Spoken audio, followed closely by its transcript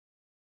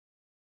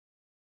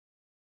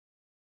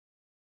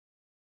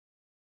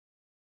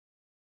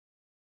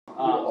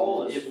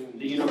if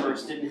the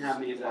universe didn't have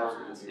any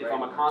bounds, if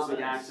I'm a cosmic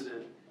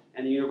accident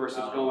and the universe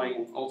is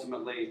going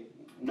ultimately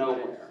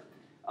nowhere,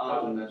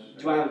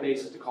 do I have a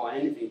basis to call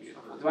anything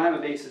beautiful? Do I have a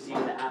basis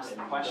even to ask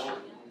the question?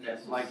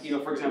 Like, you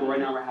know, for example, right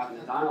now we're having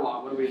a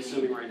dialogue. What are we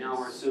assuming right now?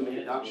 We're assuming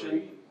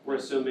induction. We're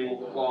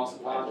assuming laws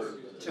of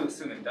logic. To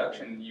assume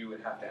induction, you would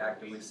have to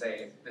actively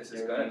say this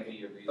is going to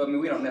be. But I mean,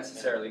 we don't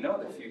necessarily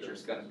know the future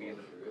is going to be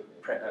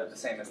the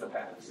same as the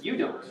past. You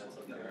don't.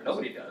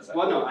 Nobody does.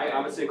 Well, no, I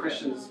would say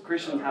Christians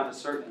have a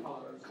certain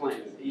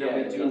claim that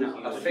we do know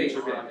a the faith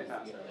future being the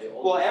past.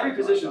 Well, every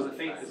position is a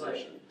faith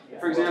position.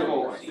 For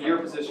example, your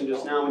position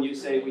just now, when you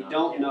say we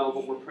don't know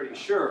but we're pretty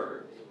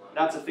sure,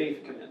 that's a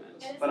faith commitment.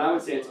 But I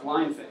would say it's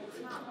blind faith.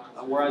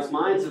 Whereas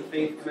mine's a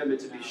faith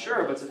commitment to be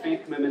sure, but it's a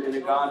faith commitment in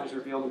a God who's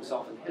revealed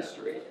himself in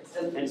history.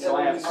 And so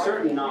I have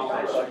certain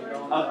knowledge of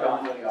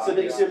God. So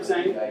you see what I'm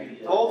saying?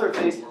 Both are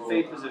faith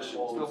positions.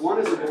 But one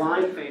is a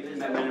blind faith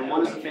commitment, and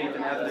one is a faith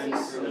in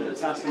evidence and the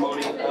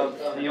testimony of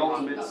the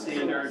ultimate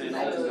standard and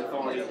ultimate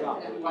authority of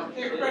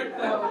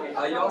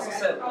God. You also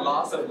said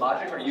laws of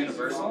logic are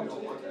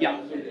universal. Yeah.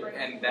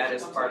 And that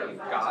is part of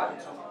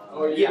God.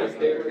 Yeah.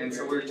 And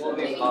so we're told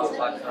these laws of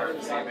logic are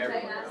the same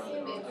everywhere.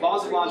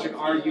 Laws of logic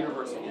are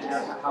universal.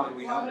 How do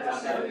we know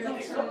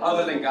that?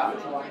 Other than God.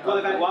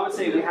 Well, I would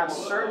say we have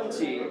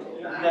certainty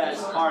that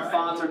our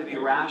thoughts are to be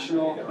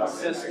rational,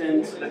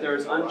 consistent, that there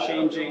is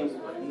unchanging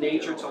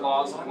nature to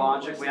laws of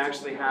logic. We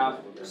actually have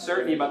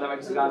certainty about that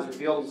because God's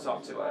revealed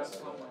himself to us.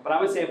 But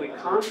I would say if we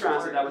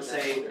contrast it, I would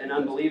say an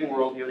unbelieving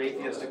worldview, an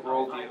atheistic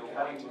worldview,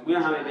 we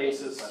don't have any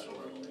basis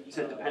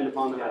to depend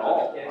upon them at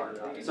all.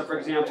 So, for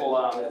example,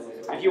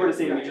 if you were to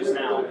say to me just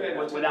now,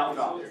 without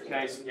God,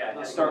 okay, so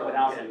let's start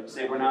without him.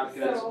 Say we're not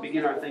going to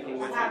begin our thinking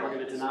with him, we're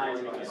going to deny his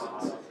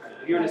existence.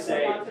 If you were to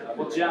say,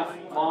 well, Jeff,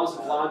 laws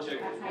of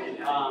logic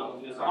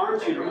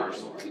aren't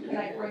universal. And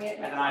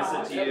then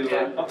I said to you,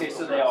 okay,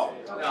 so they are.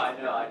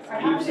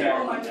 And you said,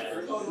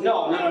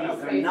 no,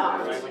 they're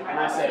not. And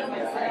I said,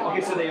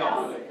 okay, so they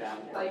are.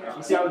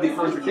 You see, I would be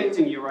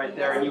contradicting you right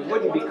there, and you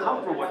wouldn't be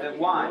comfortable with it.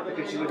 Why?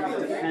 Because you would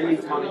be depending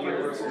upon the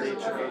universal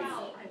nature of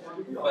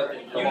But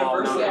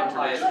universal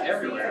applies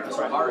everywhere.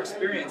 So our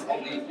experience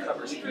only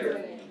covers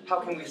here. How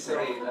can we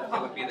say that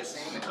it would be the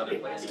same in other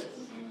places?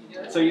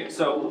 So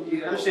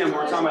you understand when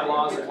we're talking about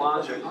laws of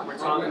logic, we're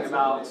talking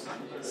about,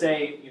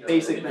 say,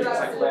 basic things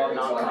like law of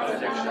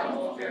non-contradiction.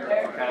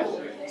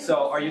 Okay?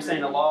 So are you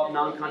saying the law of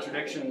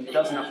non-contradiction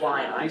doesn't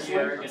apply in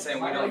Iceland? You're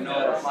saying we don't know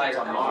it applies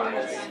on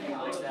Mars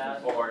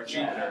or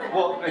Jupiter.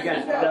 Well,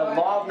 again, the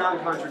law of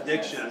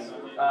non-contradiction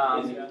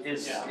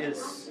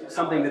is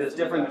something that is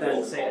different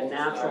than, say, a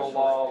natural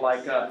law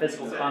like a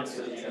physical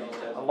constant.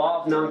 A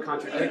law of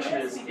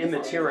non-contradiction is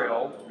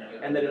immaterial,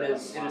 and that it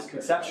is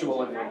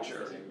conceptual in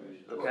nature.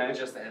 Okay.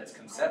 Just that it's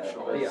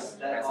conceptual as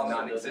a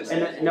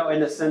non-existent. And no, in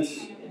the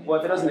sense, well,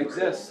 if it doesn't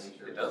exist,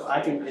 it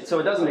doesn't. So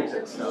it doesn't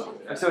exist. No.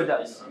 So it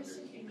does.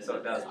 So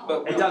it does.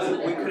 But it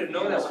doesn't. We couldn't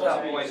know that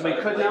without going. So we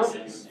could know.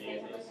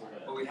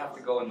 But we'd have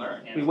to go and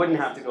learn. We wouldn't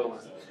have to go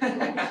learn.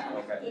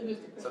 Okay.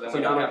 So then we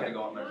don't have to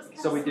go and learn.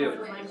 So we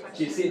do.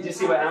 Do you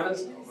see what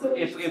happens?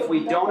 If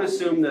we don't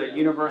assume the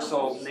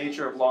universal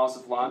nature of laws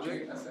of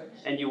logic,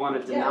 and you want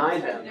to deny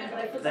them,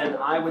 then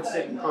I would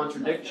sit and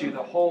contradict you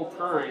the whole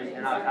time,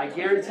 and I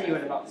guarantee you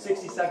in about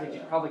 60 seconds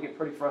you'd probably get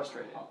pretty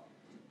frustrated.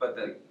 But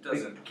that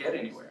doesn't get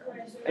anywhere.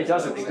 It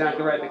doesn't,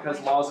 exactly right,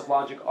 because laws of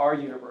logic are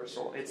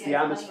universal. It's the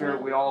atmosphere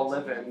we all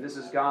live in. This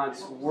is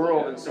God's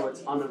world, and so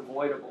it's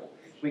unavoidable.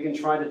 We can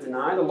try to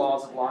deny the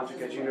laws of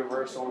logic as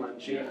universal and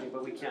unchanging,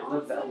 but we can't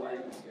live that way.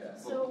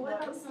 So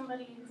what about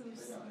somebody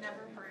who's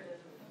never heard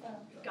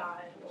of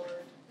God or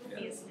the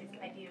theistic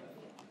idea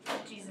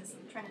of Jesus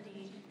and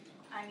Trinity?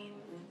 I mean,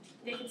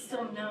 they could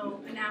still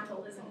know an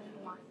apple isn't an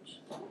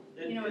orange.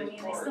 You know what I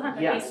mean? They still have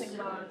the basic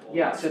law.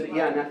 Yeah, so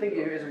and I think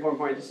here's an important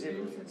point.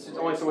 It's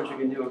only so much you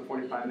can do in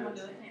 45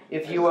 minutes.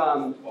 If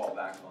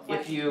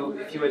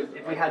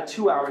we had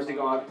 2 hours to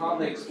go, I'd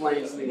probably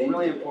explain something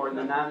really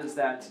important, and that is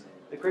that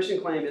the Christian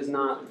claim is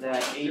not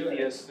that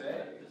atheists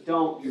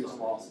don't use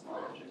laws of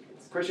logic.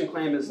 The Christian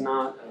claim is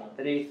not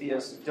that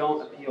atheists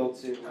don't appeal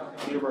to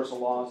universal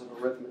laws of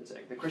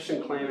arithmetic. The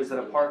Christian claim is that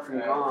apart from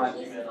God,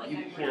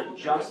 you can't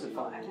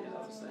justify any of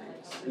those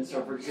things. And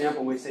so, for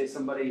example, we say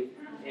somebody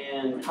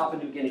in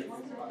Papua New Guinea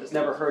has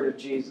never heard of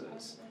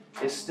Jesus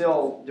is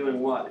still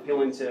doing what?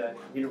 Appealing to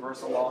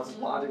universal laws of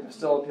logic. They're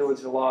still appealing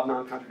to the law of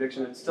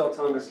non-contradiction and still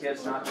telling their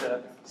kids not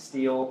to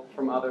steal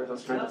from others,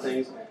 those kinds of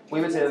things.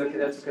 We would say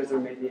that's because they're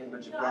made in the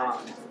image of God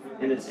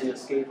and it's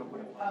inescapable.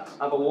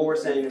 But what we're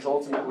saying is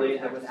ultimately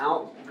that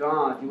without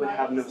God, you would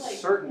have no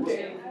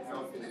certainty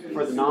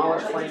for the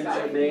knowledge claims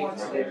you make,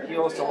 to the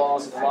appeals to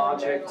laws of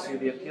logic, to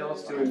the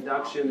appeals to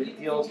induction, the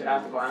appeals to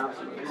ethical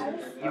absolutes.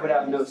 You would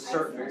have no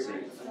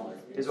certainty,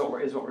 is what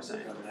we're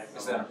saying.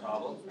 Is that a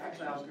problem?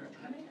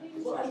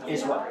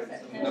 Is what?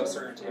 No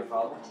certainty a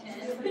problem?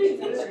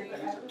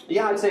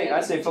 Yeah, I'd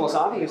say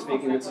philosophically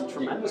speaking, it's a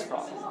tremendous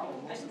problem.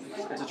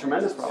 It's a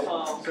tremendous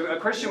problem. So a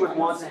Christian would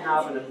want to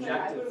have an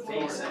objective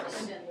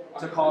basis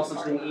to call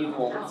something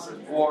evil,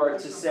 or to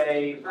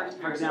say,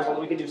 for example,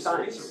 we can do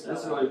science. This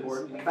is really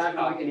important. The fact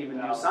that we can even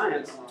do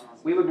science,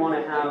 we would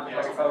want to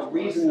have a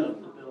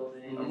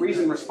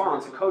reasoned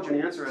response, a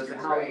cogent answer as to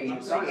how we can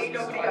do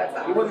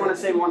science. We wouldn't want to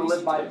say we want to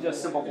live by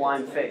just simple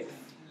blind faith.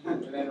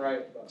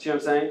 See what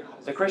I'm saying?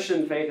 The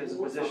Christian faith is a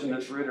position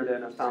that's rooted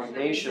in a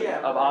foundation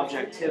of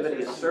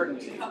objectivity and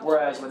certainty.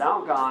 Whereas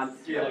without God,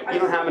 you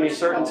don't have any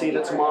certainty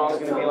that tomorrow is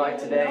going to be like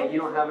today. You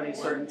don't have any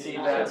certainty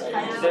that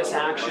this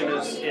action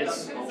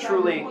is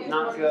truly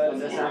not good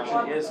and this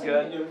action is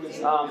good.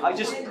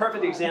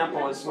 Perfect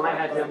example is when I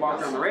had Dan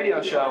Barker on the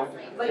radio show,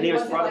 and he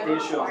was brought up the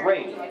issue of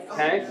rape.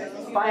 Okay?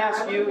 If I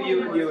ask you,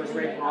 is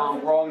rape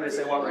wrong? We're all going to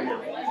say what right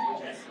now?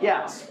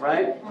 Yes,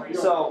 right?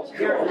 So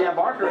here, Dan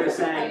Barker is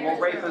saying, well,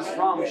 rape is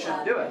wrong, we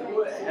shouldn't do it.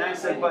 And I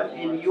said, but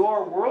in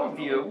your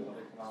worldview,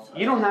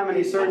 you don't have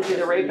any certainty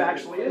that rape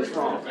actually is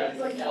wrong,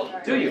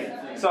 do you?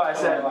 So I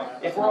said,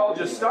 if we're all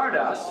just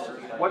stardust,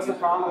 what's the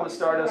problem with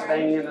stardust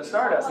banging into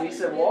stardust? And he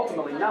said, well,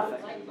 ultimately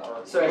nothing.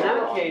 So in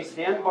that case,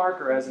 Dan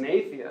Barker, as an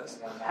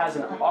atheist, has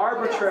an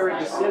arbitrary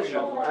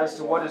decision as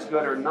to what is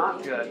good or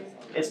not good.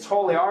 It's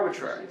totally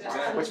arbitrary,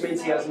 which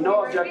means he has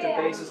no objective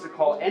basis to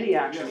call any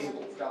action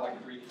evil.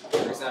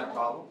 Is that a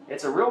problem?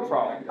 It's a real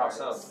problem. How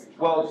so?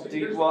 Well,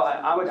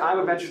 I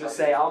would venture to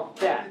say, I'll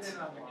bet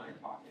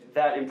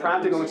that in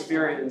practical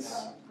experience,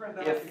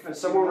 if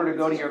someone were to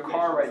go to your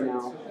car right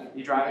now,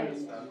 you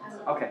driving?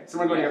 Okay,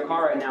 someone go to your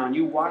car right now and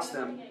you watch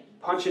them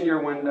punch in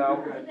your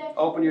window,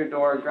 open your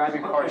door, grab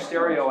your car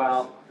stereo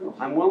out,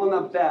 I'm willing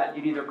to bet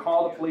you'd either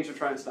call the police or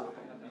try and stop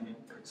them.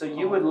 So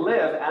you would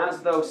live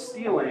as though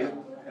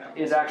stealing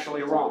is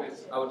actually wrong.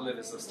 I would live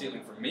as though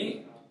stealing from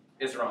me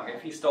is wrong.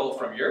 If he stole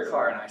from your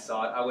car and I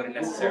saw it, I wouldn't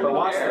necessarily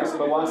care.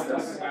 But watch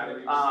this.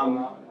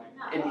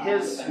 In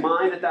his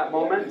mind at that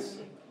moment,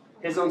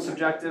 his own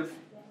subjective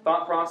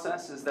thought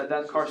process is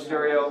that car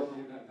stereo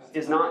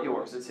is not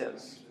yours, it's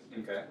his.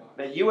 Okay.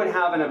 That you would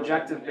have an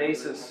objective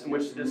basis in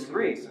which to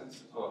disagree.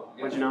 Well,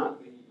 yeah. Would you not?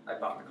 I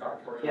bought the car.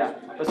 Yeah.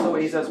 But so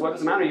he says, what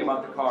does it matter you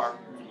bought the car?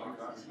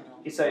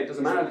 He said, it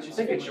doesn't matter that you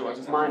think it's yours,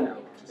 it's mine now.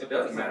 It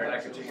doesn't matter. I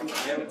could take it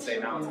from him and say,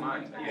 now it's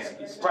mine again.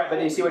 Right,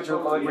 but you see where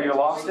you're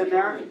lost in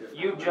there?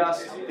 You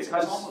just,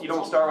 because you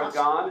don't start with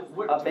God,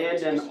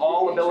 abandon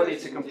all ability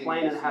to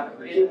complain and have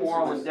any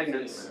moral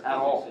indignance at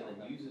all.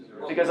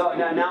 Because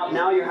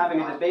now you're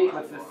having a debate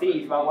with the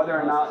thief about whether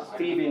or not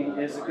thieving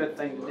is a good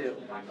thing to do.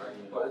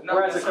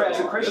 Whereas as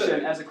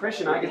a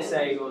Christian, I could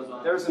say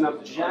there's an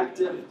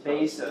objective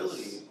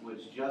basis.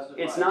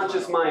 It's not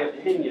just my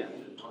opinion.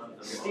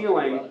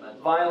 Stealing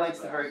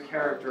violates the very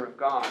character of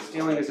God.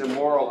 Stealing is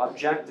immoral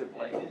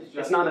objectively.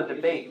 It's not a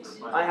debate.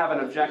 I have an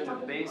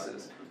objective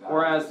basis.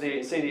 Whereas the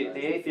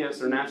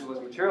atheist or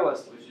naturalist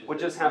materialist would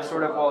just have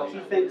sort of, well, he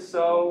thinks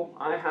so,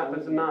 I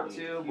happen to not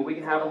to, but we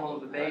can have a little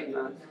debate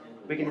and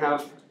we can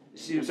have,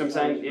 see what I'm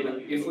saying?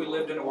 If we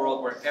lived in a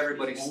world where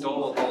everybody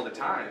stole all the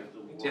time,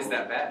 is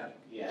that bad?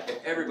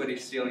 If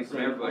everybody's stealing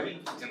from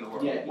everybody in the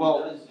world.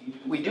 Well,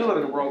 we do live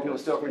in a world where people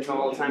steal from each other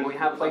all the time. We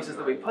have places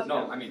that we put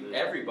them. No, I mean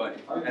everybody.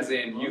 As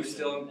in, you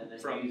steal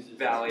from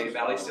Valley,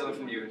 Valley stealing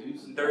from you.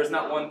 There is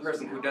not one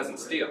person who doesn't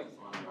steal.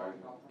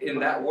 In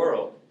that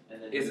world,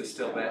 is it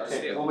still bad to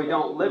steal? Well, we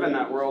don't live in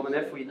that world, and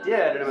if we did,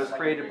 and it was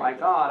created by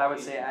God, I would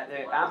say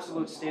the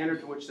absolute standard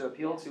to which to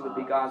appeal to would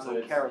be God's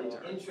own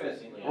character.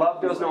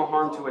 Love does no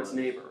harm to its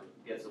neighbor.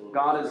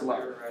 God is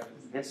love.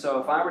 And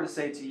so if I were to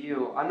say to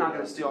you, I'm not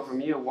going to steal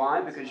from you. Why?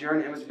 Because you're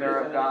an image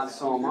bearer of God,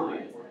 so am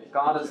I.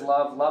 God is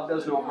love. Love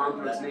does no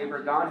harm to its neighbor.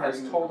 God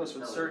has told us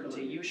with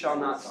certainty, you shall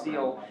not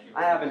steal.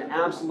 I have an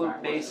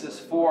absolute basis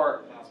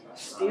for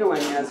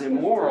stealing as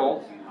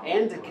immoral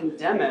and to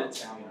condemn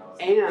it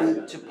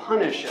and to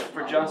punish it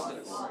for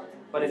justice.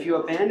 But if you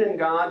abandon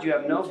God, you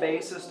have no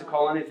basis to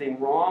call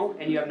anything wrong,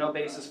 and you have no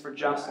basis for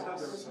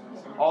justice.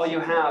 All you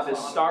have is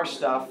star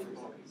stuff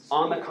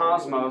on the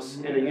cosmos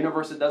in a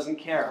universe that doesn't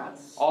care.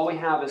 All we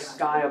have is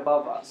sky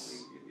above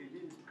us.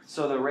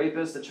 So the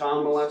rapist, the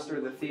child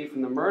molester, the thief,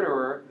 and the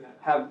murderer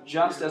have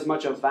just as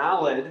much a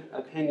valid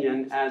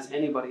opinion as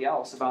anybody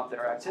else about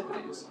their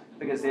activities,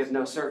 because they have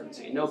no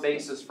certainty, no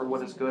basis for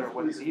what is good or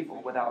what is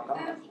evil without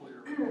God.